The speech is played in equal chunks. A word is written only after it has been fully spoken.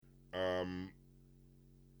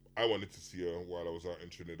I wanted to see her while I was out in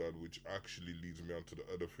Trinidad, which actually leads me on to the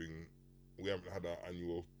other thing. We haven't had our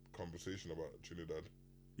annual conversation about Trinidad.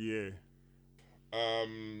 Yeah.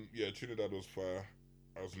 Yeah, Trinidad was fire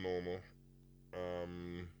as normal.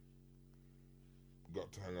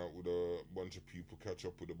 Got to hang out with a bunch of people, catch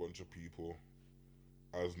up with a bunch of people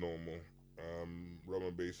as normal. Rum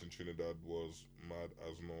and bass in Trinidad was mad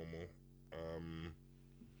as normal.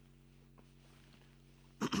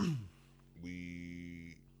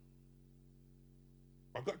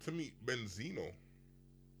 I got to meet Benzino.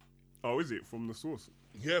 Oh, is it from the source?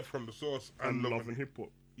 Yeah, from the source. And Love and Hip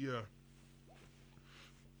Hop. Yeah.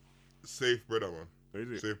 Safe brother, man. Is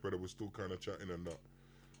it? Safe brother. We're still kind of chatting and that.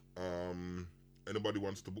 Anybody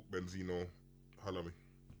wants to book Benzino, holla me,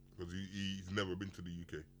 because he's never been to the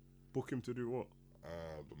UK. Book him to do what?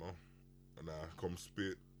 I don't know. Nah, come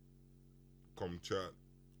spit, come chat,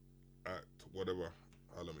 act, whatever.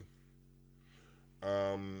 Holla me.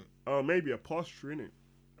 Oh, maybe a pass-through, innit?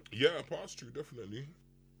 Yeah, a pass-through, definitely.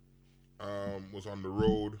 Was on the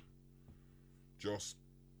road. Just,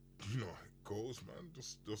 you know, it goes, man.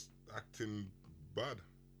 Just acting bad.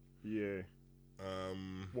 Yeah.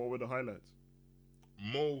 What were the highlights?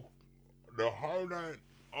 The highlight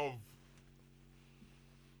of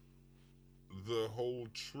the whole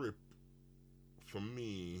trip for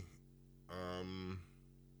me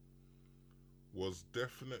was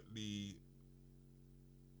definitely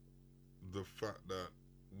the fact that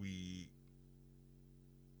we,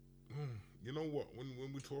 you know what, when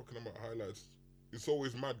we're talking about highlights, it's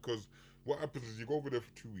always mad because what happens is you go over there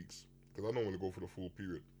for 2 weeks, because I don't want to go for the full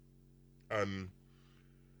period, and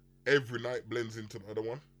every night blends into the other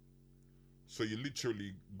one. So you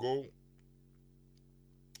literally go,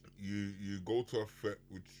 you go to a fete,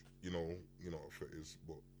 which you know what a fete is,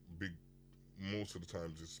 but big, most of the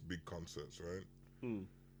times it's big concerts, right?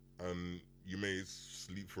 And you may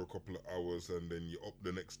sleep for a couple of hours, and then you're up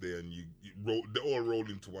the next day, and you roll. They all roll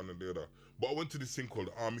into one and the other. But I went to this thing called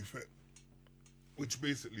the Army Fete, which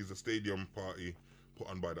basically is a stadium party put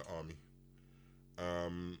on by the army.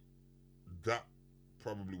 That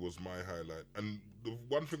probably was my highlight. And the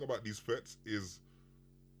one thing about these fetes is,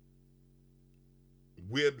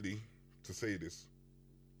 weirdly, to say this,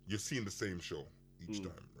 you're seeing the same show each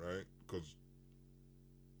time, right? Because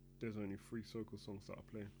there's only 3 Soca songs that are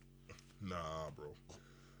playing. Nah, bro.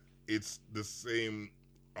 It's the same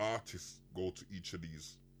artists go to each of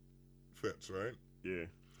these fetes, right? Yeah.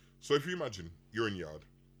 So if you imagine you're in Yard,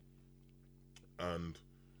 and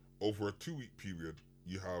over a 2-week period,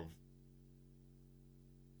 you have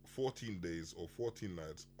 14 days or 14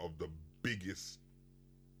 nights of the biggest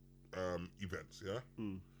events, yeah?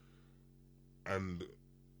 And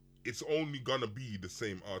it's only gonna be the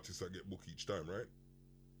same artists that get booked each time, right?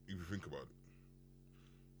 If you think about it.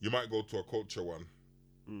 You might go to a culture one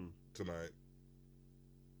tonight,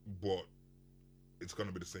 but it's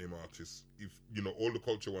gonna be the same artists. If you know, all the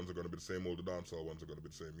culture ones are gonna be the same, all the dancehall ones are gonna be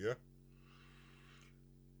the same, yeah?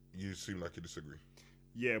 You seem like you disagree.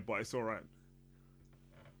 Yeah, but it's alright.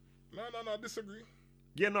 No, I disagree.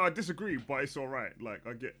 Yeah, no, I disagree, but it's alright. Like,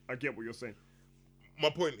 I get what you're saying. My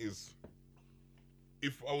point is,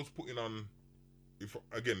 if I was putting on, if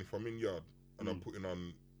I'm in Yard and I'm putting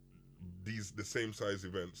on the same size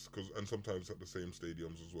events, and sometimes at the same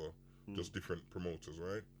stadiums as well, just different promoters,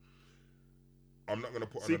 right? I'm not gonna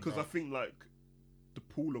put. See, because I think like the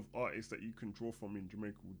pool of artists that you can draw from in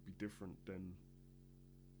Jamaica would be different than.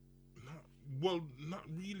 Not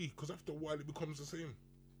really, because after a while it becomes the same.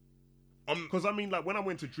 Because I mean, like when I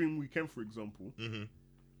went to Dream Weekend, for example,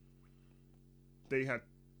 they had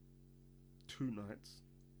 2 nights,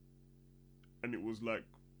 and it was like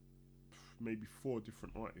maybe 4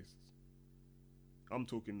 different artists. I'm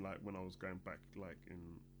talking like when I was going back like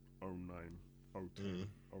in 09, 010,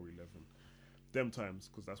 011. Them times,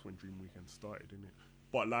 because that's when Dream Weekend started, innit?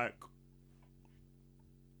 But like,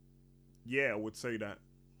 yeah, I would say that.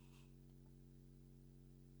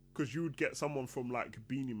 Because you would get someone from like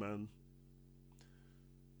Beanie Man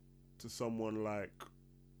to someone like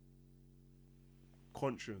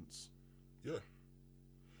Conscience. Yeah.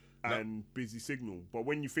 And Busy Signal. But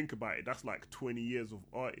when you think about it, that's like 20 years of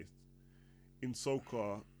artists. In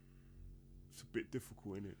Soca, it's a bit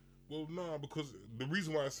difficult, innit? Well, no, because the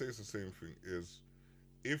reason why I say it's the same thing is,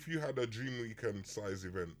 if you had a Dream Weekend size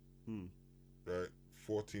event, right,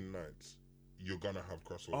 14 nights, you're gonna have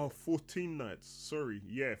crossover. Oh, 14 nights. Sorry.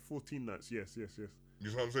 Yeah, 14 nights. Yes. You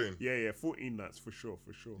know what I'm saying? Yeah, 14 nights for sure.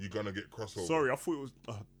 You're gonna get crossover. Sorry, I thought it was.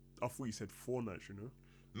 I thought you said 4 nights. You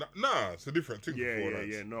know? Nah, it's a different thing. Yeah, for 4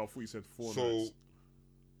 nights. yeah. No, I thought you said 4 nights. So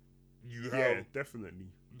you have. Yeah, definitely.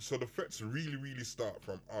 so the fets really, really start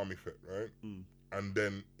from Army Fet, right? Mm. And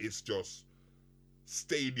then it's just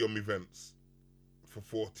stadium events for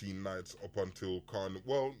 14 nights up until Carnival.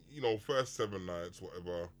 Well, you know, first 7 nights,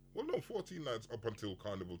 whatever. Well, no, 14 nights up until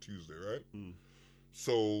Carnival Tuesday, right? Mm.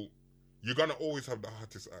 So you're gonna always have the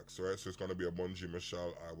hottest acts, right? So it's gonna be a Bunji,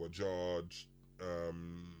 Michelle, Iowa George,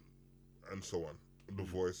 and so on. The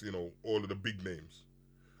Voice, you know, all of the big names.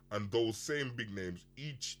 And those same big names,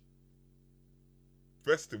 each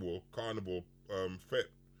festival, carnival, fet,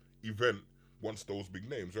 event wants those big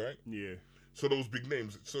names, right? Yeah. So those big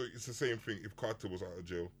names, so it's the same thing. If Carter was out of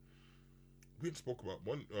jail, we didn't spoke about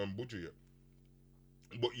Buju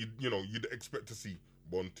yet, but you'd expect to see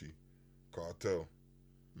Bonte, Cartel,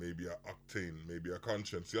 maybe a Octane, maybe a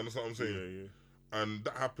Conscience. You understand what I'm saying? Yeah, yeah. And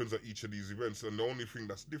that happens at each of these events. And the only thing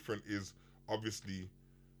that's different is obviously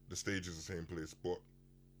the stage is the same place, but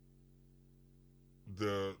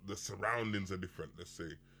the surroundings are different, let's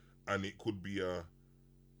say. And it could be a,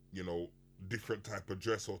 different type of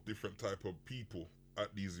dress or different type of people at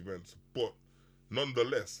these events. But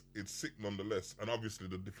nonetheless, it's sick nonetheless. And obviously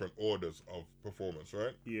the different orders of performance,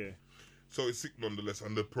 right? Yeah. So it's sick nonetheless.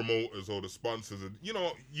 And the promoters or the sponsors,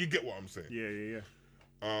 you get what I'm saying. Yeah.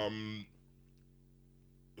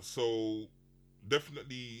 So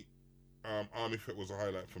definitely Army Fet was a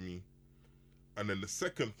highlight for me. And then the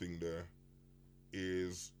second thing there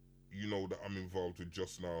is, that I'm involved with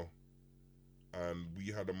just now. And we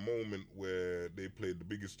had a moment where they played the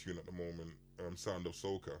biggest tune at the moment, Sound of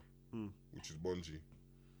Soca, which is Bunji.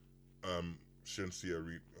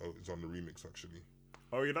 Shensia is on the remix, actually.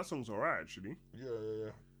 Oh, yeah, that song's alright, actually.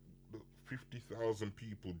 Yeah. 50,000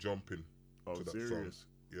 people jumping to that serious? song.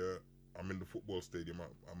 Yeah, I'm in the football stadium.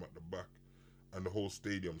 I'm at the back, and the whole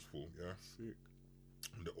stadium's full. Yeah, sick.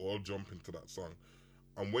 And they're all jumping to that song.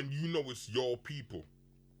 And when you know it's your people,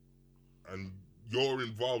 and you're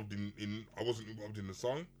involved in I wasn't involved in the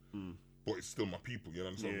song, but it's still my people. You know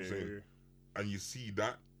what I'm saying? Yeah. And you see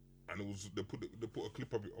that, and it was they put a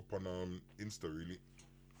clip of it up on Insta, really,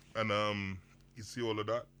 and you see all of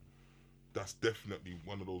that. That's definitely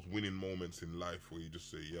one of those winning moments in life where you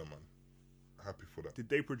just say, yeah, man, happy for that. Did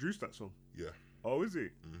they produce that song? Yeah. Oh, is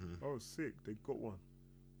it? Mm-hmm. Oh, sick. They got one.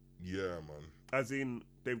 Yeah, man. As in,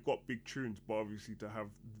 they've got big tunes, but obviously to have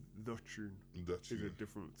the tune is a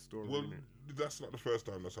different story, well, isn't it? That's not the first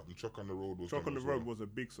time that's happened. Truck on the Road was Truck on the Road was a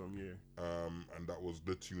big song, yeah. And that was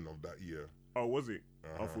the tune of that year. Oh, was it?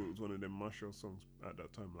 Uh-huh. I thought it was one of them Marshall songs at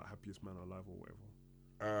that time, like Happiest Man Alive or whatever.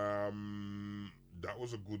 That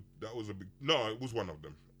was a big. No, it was one of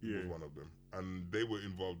them. It was Yeah. one of them, and they were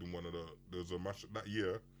involved in one of there's a Marshall that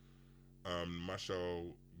year.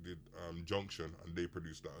 Marshall did Junction, and they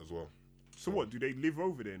produced that as well. So what? Do they live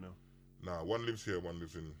over there now? Nah, one lives here, one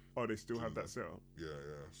lives in. Oh, they still have that set up. Yeah.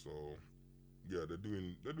 So, yeah, they're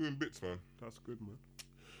doing bits, man. That's good, man.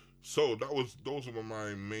 So those were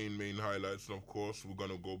my main highlights, and of course we're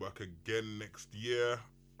gonna go back again next year.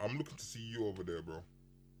 I'm looking to see you over there, bro.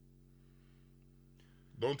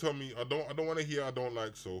 Don't tell me I don't want to hear I don't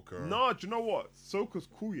like Soca. Nah, do you know what? Soca's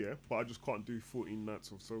cool, yeah, but I just can't do 14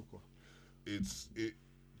 nights of Soca.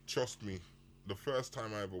 Trust me, the first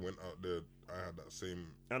time I ever went out there, I had that same.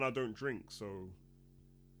 And I don't drink, so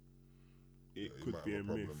it could be a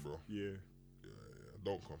problem, myth, bro. Yeah.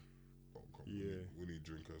 Don't come. Yeah. We need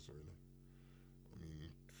drinkers, really. I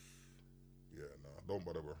mean, yeah, nah, don't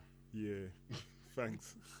bother, bro. Yeah.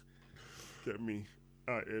 Thanks. Get me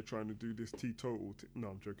out here trying to do this teetotal. No,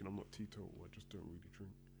 I'm joking. I'm not teetotal. I just don't really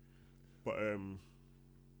drink. But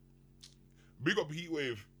big up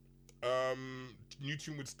Heatwave. New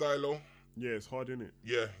tune with Stylo. yeah, it's hard, innit?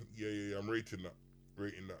 Yeah. I'm rating that.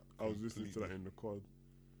 I was listening to that in the car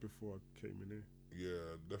before I came in here.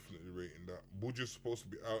 Yeah, definitely rating that. Buju's supposed to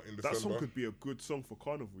be out in That December. song could be a good song for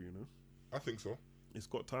Carnival, you know? I think so. It's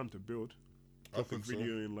got time to build. I Drop a think so.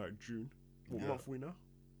 video in like June. What month are we now?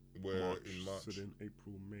 We're in March. So then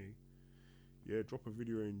April, May. Yeah, drop a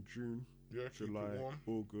video in June, Yeah, keep it July, warm.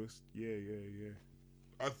 August. Yeah.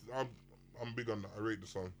 I'm big on that. I rate the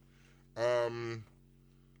song.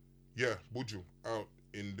 Yeah, Buju out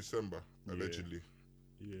in December allegedly.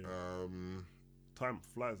 Yeah. Time Time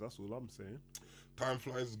flies. That's all I'm saying.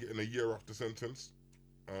 flies. Getting a year off the sentence.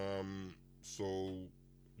 So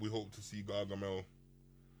we hope to see Gargamel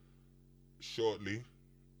shortly.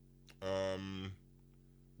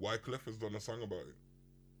 Wyclef has done a song about it.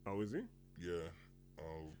 Oh, is he? Yeah.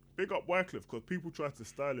 Big up Wyclef, because people try to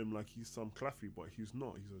style him like he's some claffy, but he's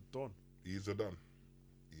not. He's a don. He's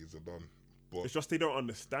a done. But It's just they don't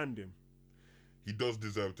understand him. he does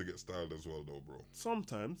deserve to get styled as well, though, bro.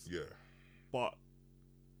 Sometimes, Yeah. but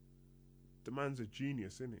the man's a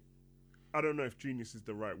genius, isn't it? I don't know if genius is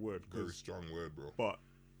the right word. Very strong word, bro. But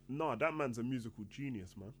no, that man's a musical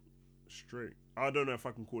genius, man. Straight. I don't know if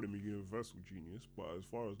I can call him a universal genius, but as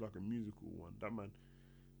far as like a musical one, that man,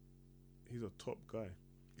 he's a top guy.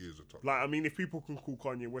 He is a top. Like, I mean, if people can call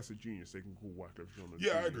Kanye West a genius, they can call Wyclef Jean a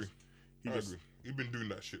genius. Yeah, I agree. I agree. He's been doing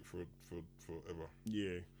that shit for forever.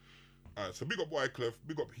 Yeah. Alright, so big up Wyclef,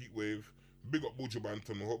 big up Heatwave, big up Buju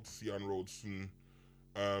Banton. We hope to see you on road soon.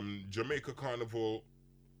 Jamaica Carnival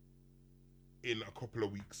in a couple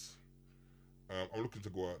of weeks. I'm looking to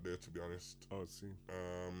go out there, to be honest. Oh, I see.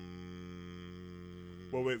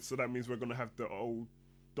 Well, wait, so that means we're going to have the old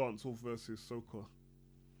Dancehall versus Soca.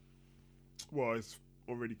 Well, it's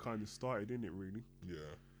already kind of started, isn't it, really?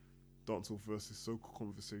 Yeah. Dancehall versus Soca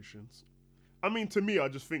conversations. I mean, to me, I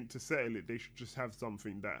just think to settle it, they should just have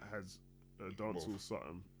something that has a dancehall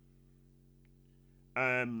something.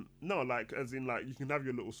 No, like, as in, like, you can have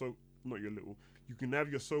your little you can have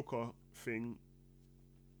your Soca thing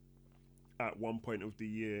at one point of the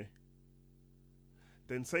year.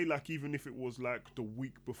 Then say, like, even if it was, like, the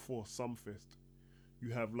week before Sumfest,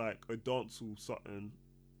 you have, like, a dancehall something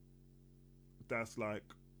that's, like,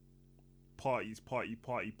 party,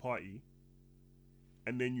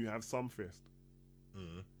 and then you have Sumfest.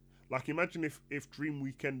 Like, imagine if Dream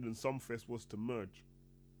Weekend and Sumfest was to merge.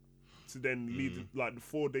 So then, like, the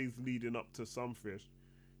 4 days leading up to Sumfest,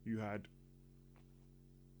 you had...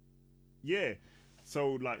 Yeah.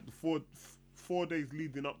 So, like, the four days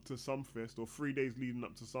leading up to Sumfest, or 3 days leading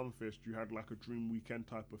up to Sumfest, you had, like, a Dream Weekend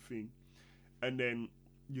type of thing. And then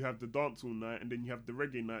you have the dancehall night, and then you have the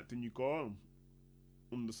reggae night, then you go home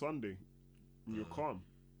on the Sunday, and you're calm.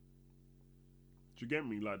 Do you get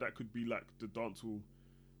me? Like, that could be, like, the dancehall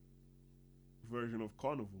version of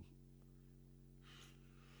Carnival.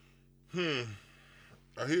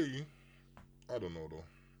 I hear you. I don't know, though.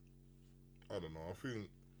 I don't know. I think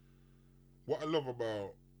what I love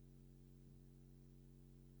about...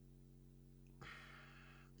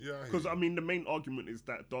 Yeah, because, I mean, the main argument is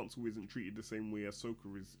that dancehall isn't treated the same way as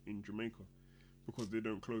soca is in Jamaica. Because they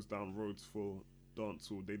don't close down roads for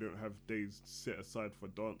dancehall. They don't have days set aside for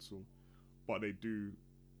dancehall. But they do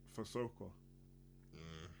for soca.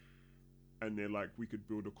 And they're like, we could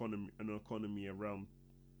build an economy around...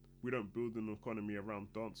 We don't build an economy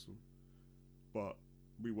around dancehall. But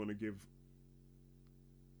we want to give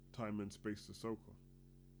time and space to soca.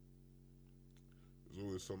 There's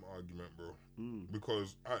always some argument, bro.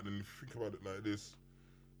 Because, then if you think about it like this,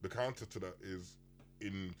 the counter to that is,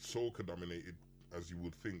 in soca-dominated, as you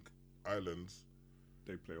would think, islands...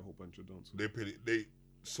 They play a whole bunch of dancehall.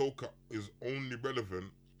 Soca is only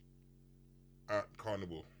relevant at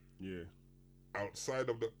Carnival. Yeah. Outside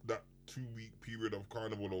of that 2 week period of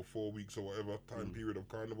Carnival, or 4 weeks or whatever time period of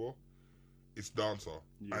Carnival, it's dancehall.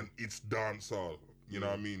 Yeah. And it's dancehall. You know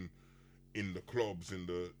what I mean? In the clubs, in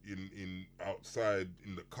outside,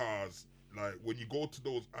 in the cars. Like, when you go to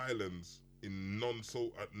those islands in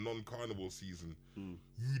non-Carnival season,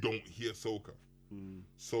 you don't hear soca.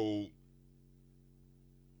 So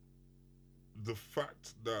the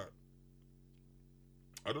fact that,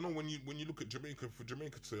 I don't know, when you look at Jamaica, for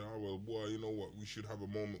Jamaica to say, oh well, boy, you know what, we should have a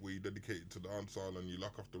moment where you dedicate it to the dancehall and you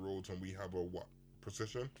lock off the roads and we have a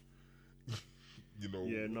procession. You know.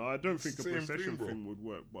 Yeah, no, I don't think a procession thing would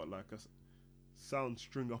work, but like a sound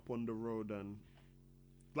string up on the road, and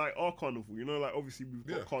like our carnival, you know, like obviously we've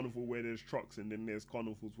got carnival where there's trucks, and then there's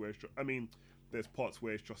carnivals where there's parts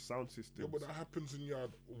where it's just sound systems. Yeah, but that happens in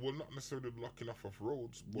yard. Well, not necessarily locking off of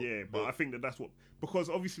roads. But I think that's what, because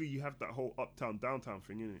obviously you have that whole uptown downtown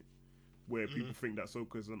thing, innit? Where people think that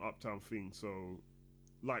soca is an uptown thing. So,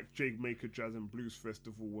 like Jamaica Jazz and Blues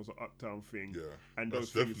Festival was an uptown thing, and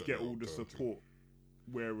those things get all the support.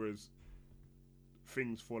 Whereas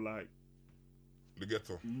things for like the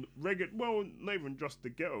ghetto, well, not even just the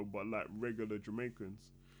ghetto, but like regular Jamaicans.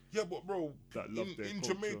 Yeah, but bro, that love their in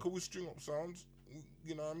culture. Jamaica we string up sounds.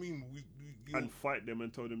 You know what I mean? And fight them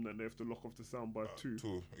and tell them that they have to lock off the sound by two.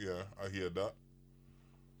 Yeah, I hear that.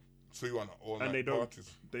 So you want all and night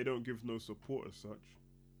parties? They don't give no support as such,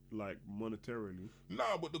 like monetarily.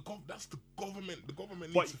 Nah, but that's the government. The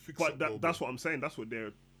government needs to fix it. But that's what I'm saying. That's what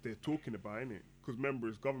they're talking about, innit? Because remember,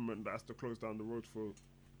 it's government that has to close down the roads for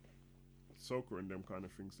soca and them kind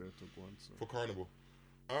of things there to go on. So. For Carnival.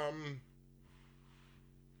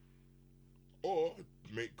 Or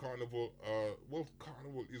make Carnival, well,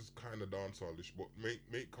 Carnival is kind of dancehallish, but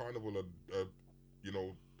make Carnival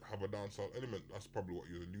have a dancehall element. That's probably what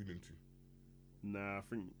you're alluding to. Nah, I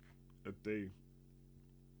think a day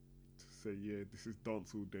to say, yeah, this is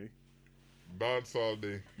dancehall day. Dancehall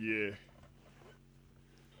day. Yeah.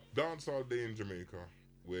 Dancehall day in Jamaica,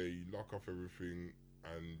 where you lock off everything,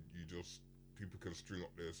 and people can string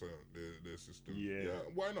up their system. Yeah.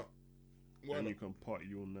 Why not? And you can party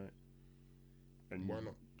all night, and why you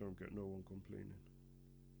not? don't get no one complaining.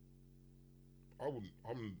 I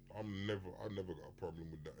never got a problem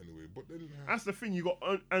with that anyway. But then That's the thing. You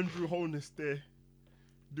got Andrew Holness there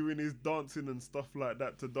doing his dancing and stuff like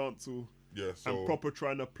that to dancehall. Yeah, so and proper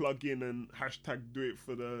trying to plug in and hashtag do it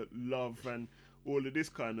for the love and all of this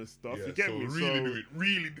kind of stuff. yeah, You get so me?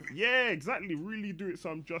 Really do it. Yeah, exactly. Really do it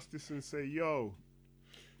some justice and say, yo,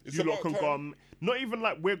 It's you lot about can time. go and, not even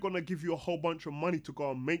like we're gonna give you a whole bunch of money to go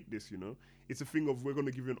and make this. You know, it's a thing of we're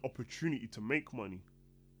gonna give you an opportunity to make money,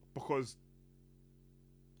 because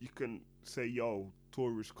you can say, yo,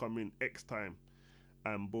 tourists come in X time,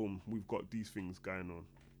 and boom, we've got these things going on.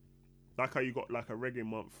 Like how you got like a reggae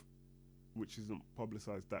month, which isn't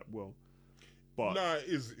publicized that well. But Nah, it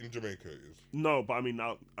is in Jamaica. It is. no, but I mean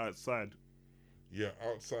outside. Yeah,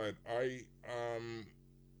 outside.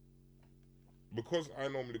 Because I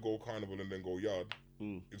normally go carnival and then go yard.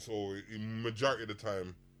 It's always, majority of the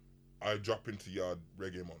time, I drop into yard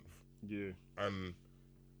reggae month. Yeah. And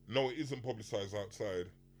no, it isn't publicized outside,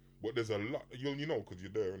 but there's a lot. You know, because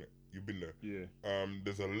you're there, innit? You've been there. Yeah.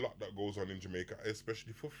 There's a lot that goes on in Jamaica,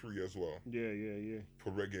 especially for free as well. Yeah.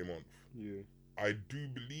 For reggae month. Yeah. I do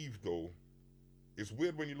believe though, it's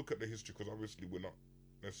weird when you look at the history, because obviously we're not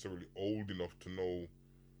necessarily old enough to know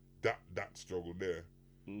that struggle there.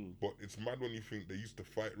 But it's mad when you think they used to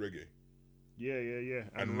fight reggae. Yeah.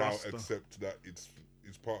 And now accept that it's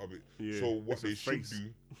part of it. Yeah, so what it's a they should face.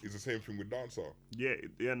 do is the same thing with dancehall. Yeah,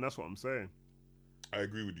 and that's what I'm saying. I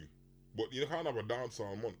agree with you. But you can't have a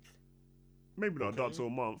dancehall month. Maybe not Okay. a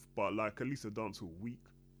dancehall month, but like at least a dancehall week.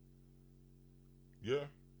 Yeah.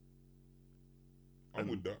 I'm And-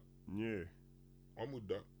 with that. Yeah. I'm with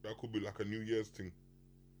that. That could be like a New Year's thing.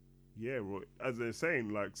 Yeah, well, as they're saying,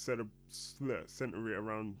 like, center it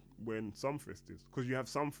around when Sumfest is. Because you have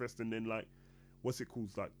Sumfest and then, like, what's it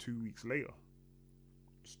called? Like, 2 weeks later.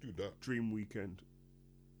 Let's do that. Dream Weekend.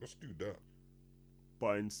 Let's do that.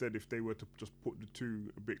 But instead, if they were to just put the two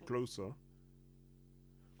a bit closer.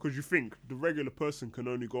 Because you think the regular person can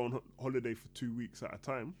only go on holiday for 2 weeks at a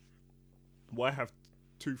time. Why have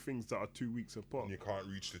two things that are 2 weeks apart? And you can't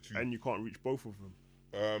reach the two. And you can't reach both of them.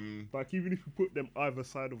 Like, even if you put them either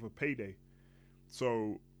side of a payday,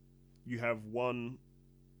 so you have one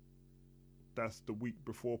that's the week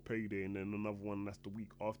before payday and then another one that's the week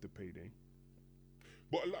after payday.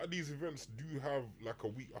 But a lot of these events do have like a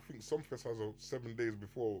week. I think Sumfest has 7 days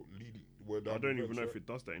before leading. I don't even know if it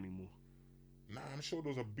does that anymore. Nah, I'm sure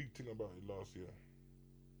there was a big thing about it last year.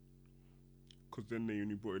 Because then they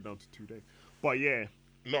only brought it down to 2 days. But yeah.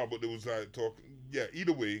 No, but there was like talk. Yeah,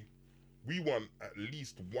 either way, we want at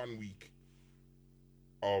least 1 week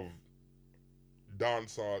of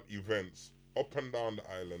dancehall events up and down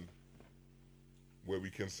the island where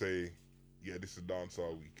we can say, yeah, this is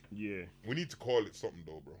dancehall week. Yeah. We need to call it something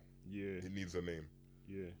though, bro. Yeah. It needs a name.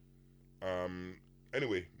 Yeah.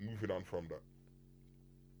 Anyway, moving on from that.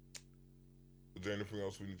 Is there anything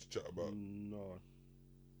else we need to chat about? No.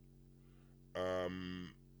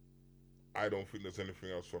 I don't think there's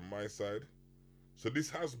anything else from my side. So this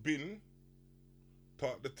has been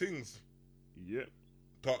Talk the Things. Yep.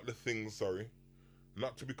 Talk the Things, sorry.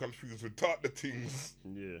 Not to be confused with Talk the Things.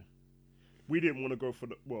 Yeah. We didn't want to go for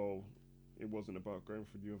the... Well, it wasn't about going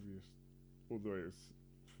for the obvious. Although it's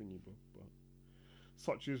thingy, but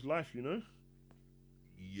such is life, you know?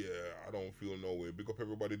 Yeah, I don't feel no way. Big up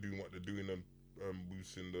everybody doing what they're doing and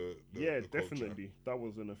boosting the yeah, the culture. definitely. That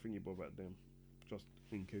wasn't a thingy bob at them. Just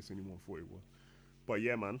in case anyone thought it was. But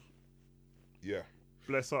yeah, man. Yeah.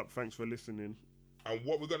 Bless up. Thanks for listening. And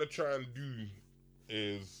what we're going to try and do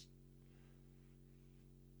is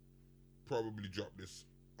probably drop this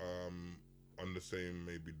on the same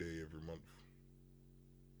maybe day every month.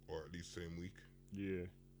 Or at least same week. Yeah.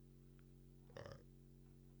 Alright.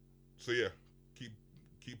 So yeah,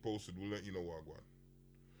 keep posted. We'll let you know what I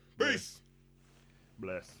got. Peace!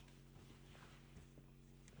 Bless.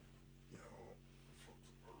 Yo, fucked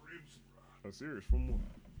up my ribs, bro. Oh, serious? From what?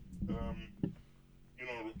 You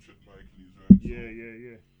know, I ruptured my Achilles, right?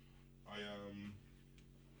 Yeah. I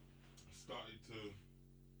started to